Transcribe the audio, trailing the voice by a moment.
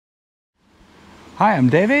Hi, I'm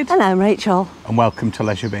David. And I'm Rachel. And welcome to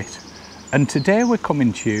Leisure Bit. And today we're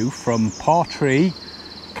coming to you from Portree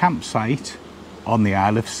Campsite on the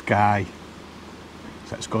Isle of Skye.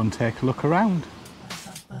 So let's go and take a look around.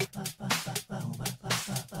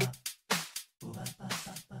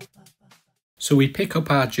 So we pick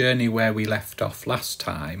up our journey where we left off last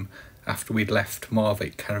time after we'd left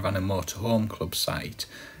Torvaig Caravan and Motorhome Club site,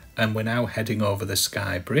 and we're now heading over the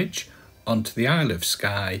Skye Bridge onto the Isle of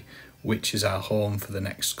Skye, which is our home for the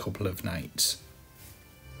next couple of nights.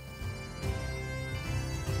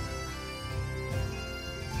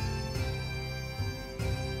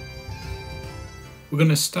 We're going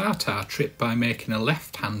to start our trip by making a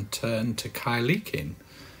left-hand turn to Kyleakin,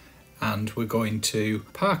 and we're going to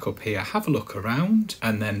park up here, have a look around,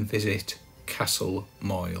 and then visit Castle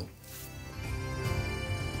Moil.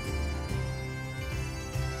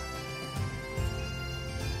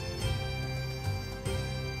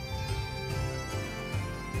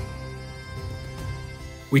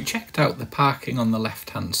 We checked out the parking on the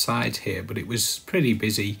left-hand side here, but it was pretty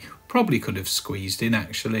busy. Probably could have squeezed in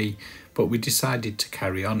actually, but we decided to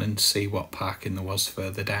carry on and see what parking there was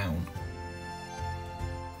further down.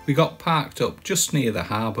 We got parked up just near the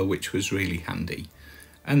harbour, which was really handy,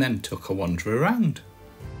 and then took a wander around.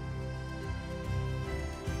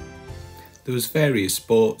 There was various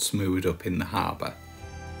boats moored up in the harbour.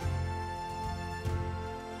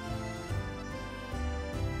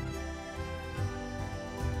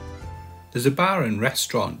 There's a bar and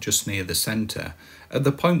restaurant just near the centre. At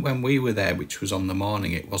the point when we were there, which was on the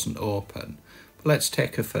morning, it wasn't open. But let's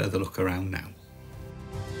take a further look around now.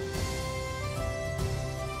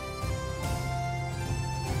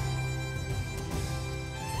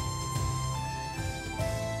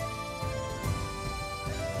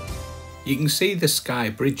 You can see the Skye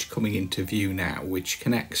Bridge coming into view now, which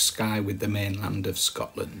connects Skye with the mainland of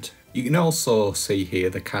Scotland. You can also see here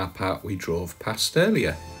the car park we drove past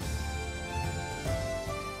earlier.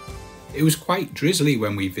 It was quite drizzly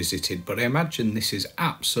when we visited, but I imagine this is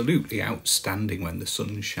absolutely outstanding when the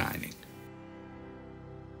sun's shining.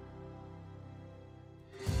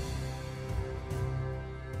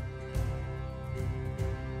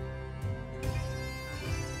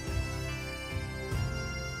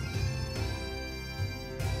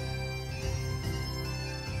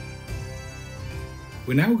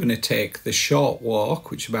 We're now going to take the short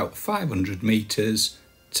walk, which is about 500 metres,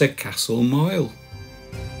 to Castle Moil.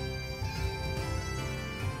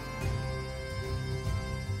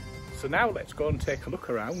 So now let's go and take a look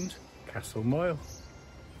around Castle Moil.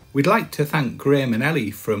 We'd like to thank Graham and Ellie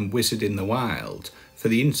from Wizard in the Wild for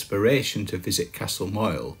the inspiration to visit Castle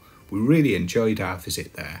Moil. We really enjoyed our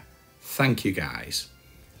visit there. Thank you guys.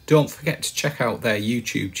 Don't forget to check out their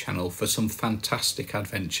YouTube channel for some fantastic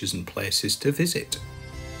adventures and places to visit.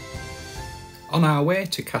 On our way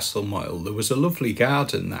to Castle Moil, there was a lovely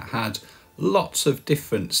garden that had lots of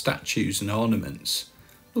different statues and ornaments.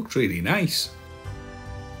 Looked really nice.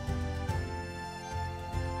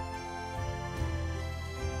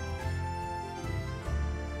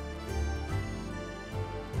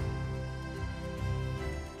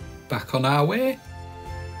 Back on our way.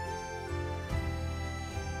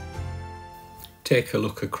 Take a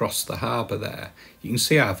look across the harbour there. You can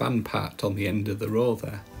see our van parked on the end of the row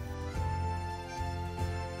there.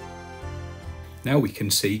 Now we can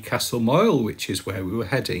see Castle Moil, which is where we were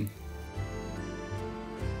heading.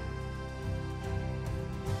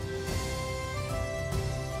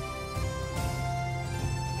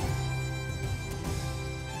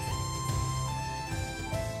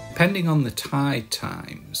 Depending on the tide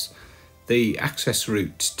times, the access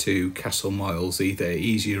route to Castle Moil is either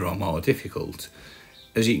easier or more difficult.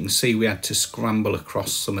 As you can see, we had to scramble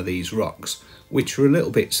across some of these rocks, which were a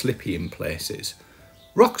little bit slippy in places.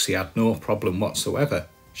 Roxy had no problem whatsoever.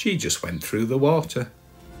 She just went through the water.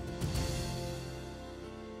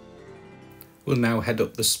 We'll now head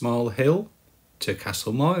up the small hill to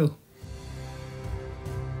Castle Moil.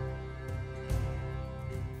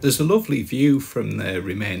 There's a lovely view from the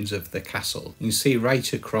remains of the castle. You can see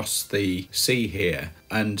right across the sea here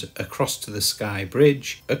and across to the Skye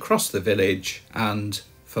Bridge, across the village and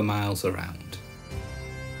for miles around.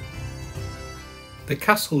 The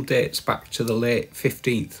castle dates back to the late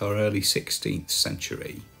 15th or early 16th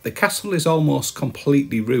century. The castle is almost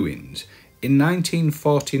completely ruined. In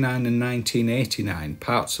 1949 and 1989,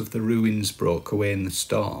 parts of the ruins broke away in the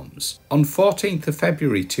storms. On 14th of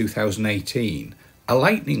February 2018, a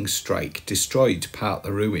lightning strike destroyed part of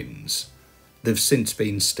the ruins. They've since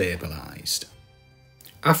been stabilised.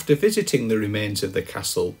 After visiting the remains of the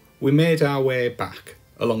castle, we made our way back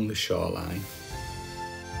along the shoreline.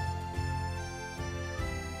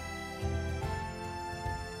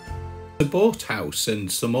 The boathouse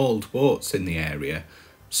and some old boats in the area.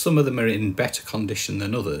 Some of them are in better condition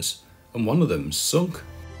than others, and one of them's sunk.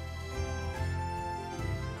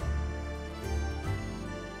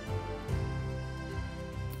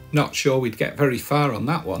 Not sure we'd get very far on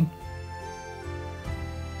that one.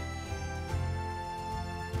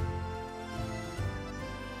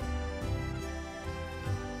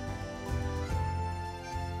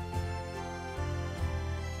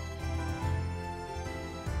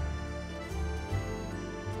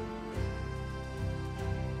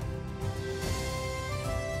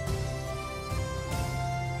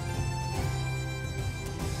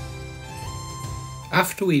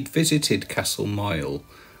 After we'd visited Castle Moil,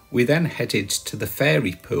 we then headed to the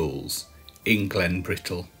fairy pools in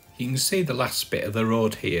Glenbrittle. You can see the last bit of the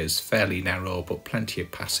road here is fairly narrow, but plenty of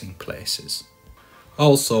passing places.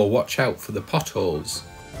 Also, watch out for the potholes.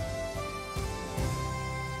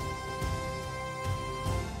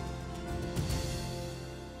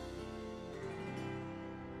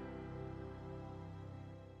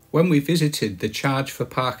 When we visited, the charge for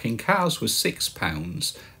parking cars was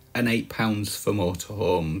 £6 and £8 for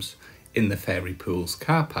motorhomes in the Fairy Pools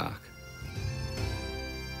car park.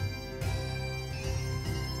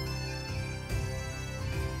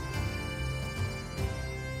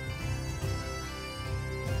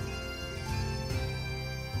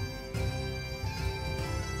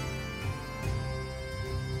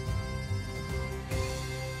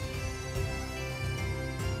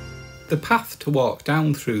 The path to walk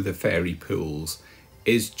down through the Fairy Pools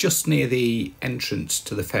is just near the entrance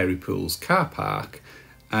to the Fairy Pools car park,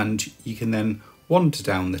 and you can then wander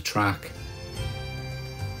down the track.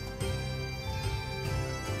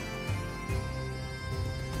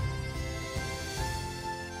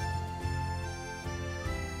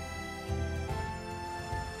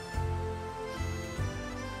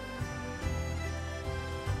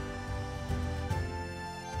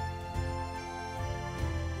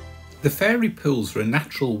 The fairy pools are a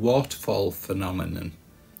natural waterfall phenomenon.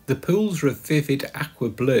 The pools are of vivid aqua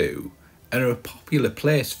blue and are a popular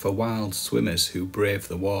place for wild swimmers who brave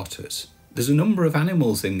the waters. There's a number of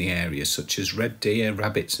animals in the area, such as red deer,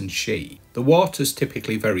 rabbits and sheep. The water's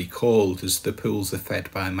typically very cold as the pools are fed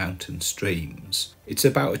by mountain streams. It's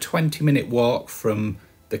about a 20-minute walk from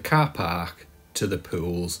the car park to the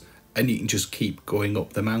pools, and you can just keep going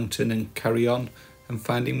up the mountain and carry on and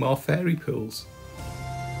finding more fairy pools.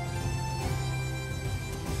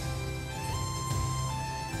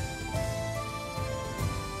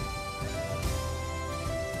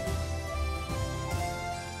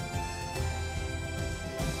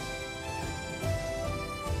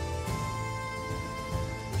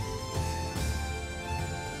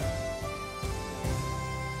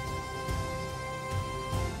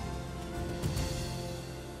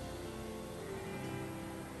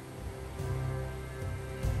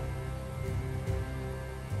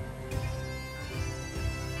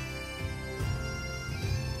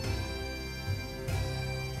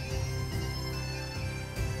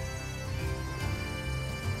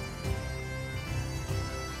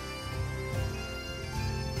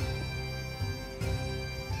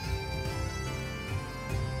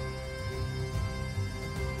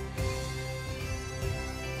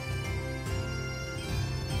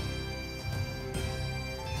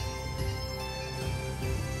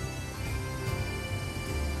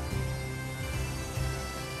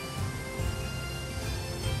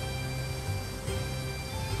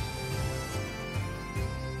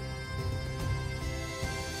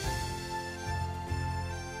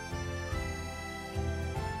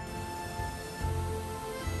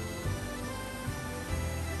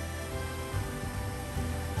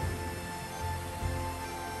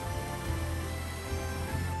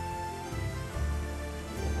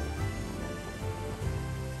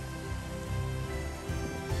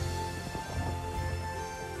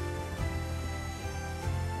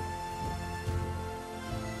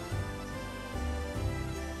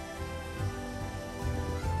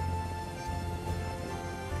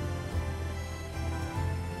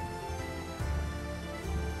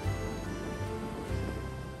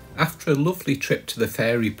 After a lovely trip to the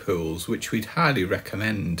fairy pools, which we'd highly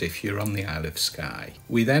recommend if you're on the Isle of Skye,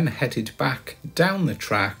 we then headed back down the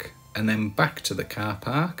track and then back to the car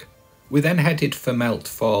park. We then headed for Mealt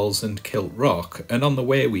Falls and Kilt Rock, and on the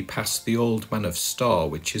way we passed the Old Man of Storr,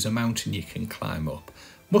 which is a mountain you can climb up.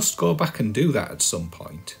 Must go back and do that at some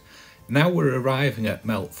point. Now we're arriving at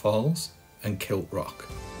Mealt Falls and Kilt Rock.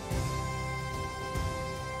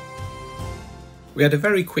 We had a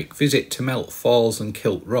very quick visit to Mealt Falls and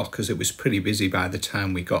Kilt Rock as it was pretty busy by the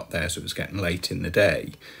time we got there, so it was getting late in the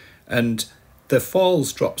day. And The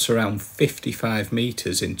falls drops around 55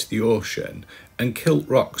 metres into the ocean, and Kilt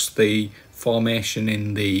rocks the formation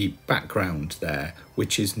in the background there,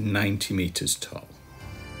 which is 90 metres tall.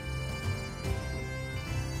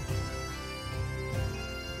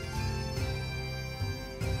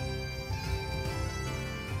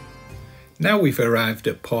 Now we've arrived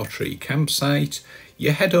at Portree Campsite,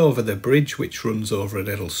 you head over the bridge which runs over a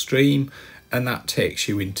little stream, and that takes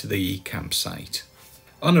you into the campsite.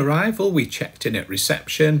 On arrival we checked in at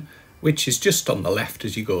reception, which is just on the left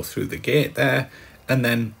as you go through the gate there, and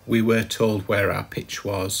then we were told where our pitch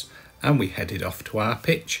was, and we headed off to our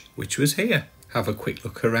pitch, which was here. Have a quick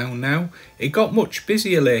look around now. It got much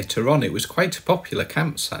busier later on, it was quite a popular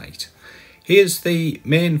campsite. Here's the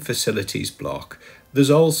main facilities block.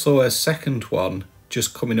 There's also a second one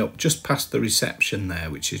just coming up just past the reception there,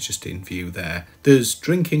 which is just in view there. There's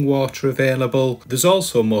drinking water available. There's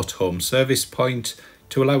also a motorhome service point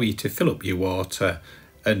to allow you to fill up your water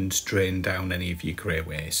and drain down any of your grey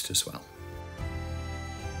waste as well.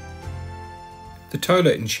 The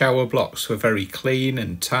toilet and shower blocks were very clean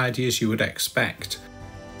and tidy as you would expect.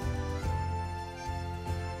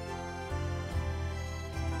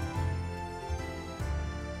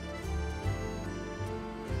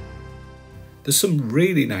 There's some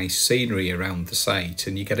really nice scenery around the site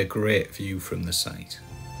and you get a great view from the site.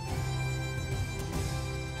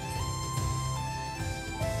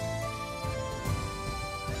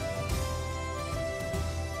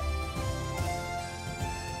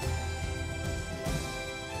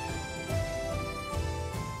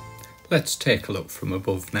 Let's take a look from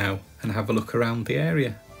above now and have a look around the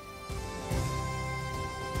area.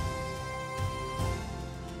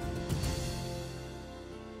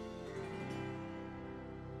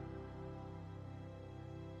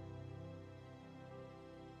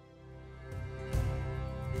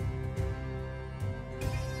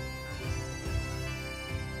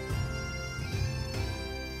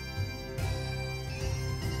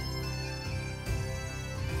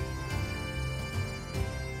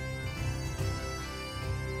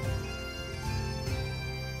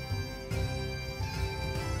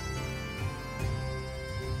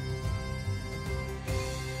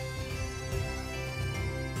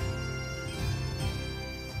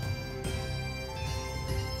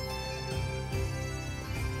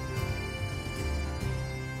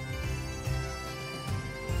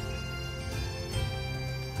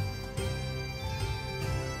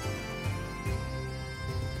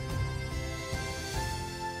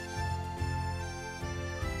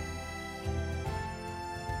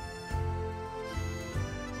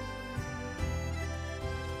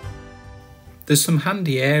 There's some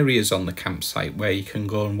handy areas on the campsite where you can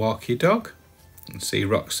go and walk your dog. You can see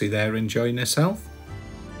Roxy there enjoying herself.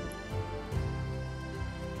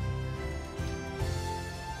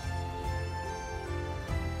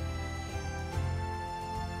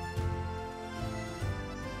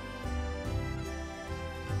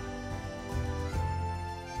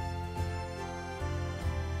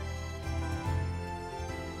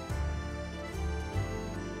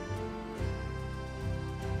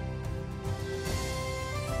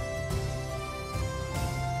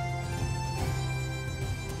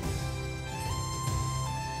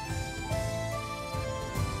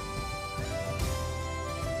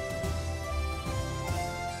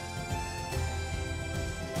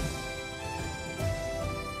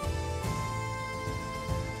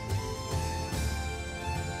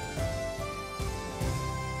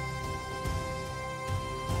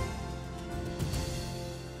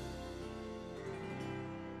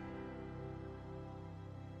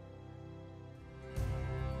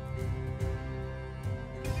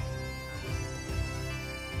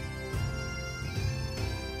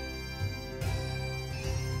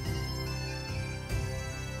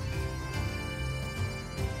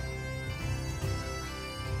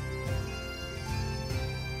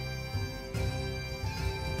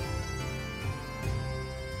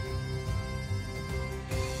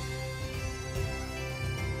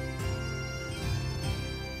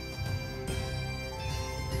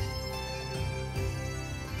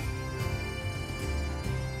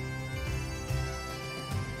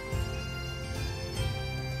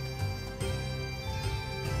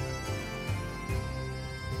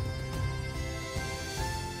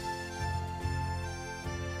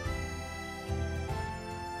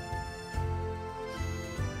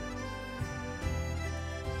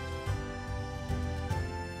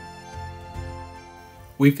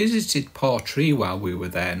 We visited Portree while we were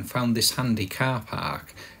there and found this handy car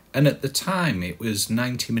park, and at the time it was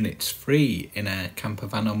 90 minutes free in a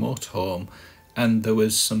campervan or motorhome, and there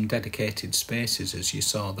was some dedicated spaces as you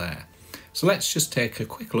saw there. So let's just take a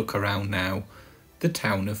quick look around now the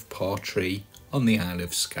town of Portree on the Isle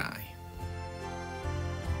of Skye.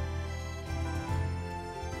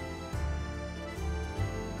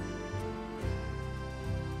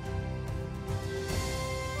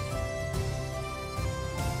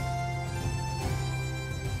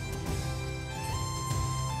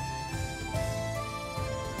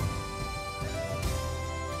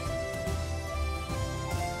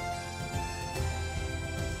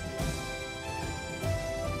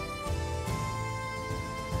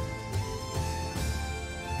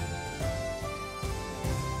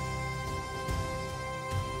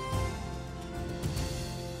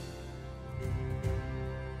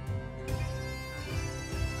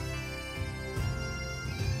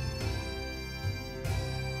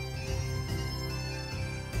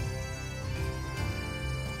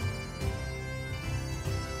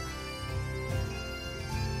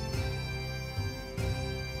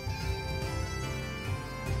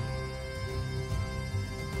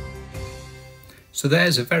 So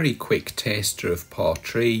there's a very quick taster of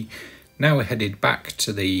Portree. Now we're headed back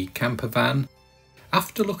to the campervan.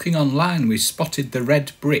 After looking online, we spotted the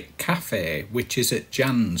Red Brick Cafe, which is at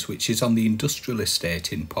Jan's, which is on the industrial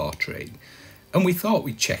estate in Portree, and we thought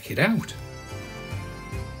we'd check it out.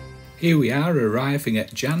 Here we are arriving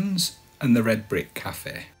at Jan's and the Red Brick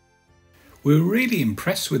Cafe. We were really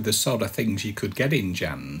impressed with the sort of things you could get in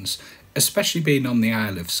Jan's. Especially being on the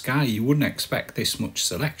Isle of Skye, you wouldn't expect this much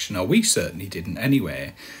selection, or we certainly didn't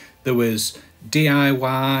anyway. There was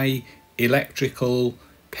DIY, electrical,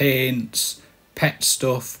 paints, pet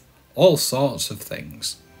stuff, all sorts of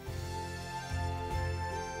things.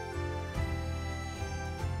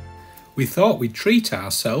 We thought we'd treat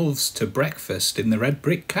ourselves to breakfast in the Red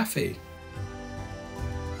Brick Cafe.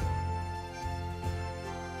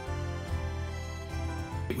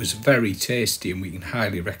 It was very tasty and we can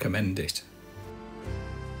highly recommend it.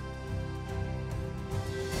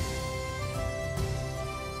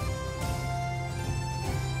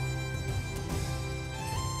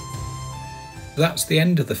 That's the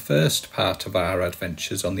end of the first part of our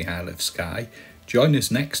adventures on the Isle of Skye. Join us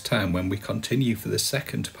next time when we continue for the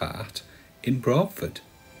second part in Broadford.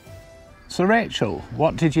 So Rachel,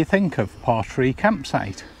 what did you think of Portree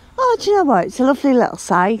Campsite? Oh, do you know what? It's a lovely little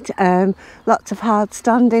site. Lots of hard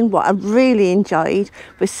standing. What I really enjoyed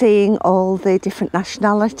was seeing all the different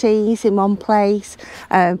nationalities in one place,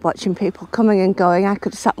 watching people coming and going. I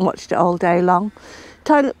could have sat and watched it all day long.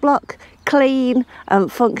 Toilet block, clean,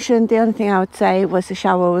 functioned. The only thing I would say was the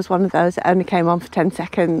shower was one of those that only came on for 10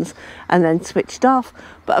 seconds and then switched off.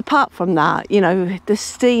 But apart from that, you know, the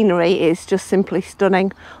scenery is just simply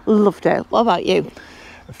stunning. Loved it. What about you?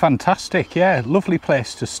 Fantastic, yeah, lovely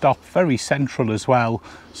place to stop, very central as well,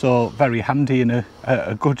 so very handy and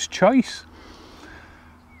a good choice.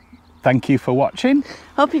 Thank you for watching.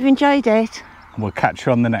 Hope you've enjoyed it. And we'll catch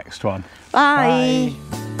you on the next one. Bye.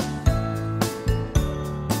 Bye.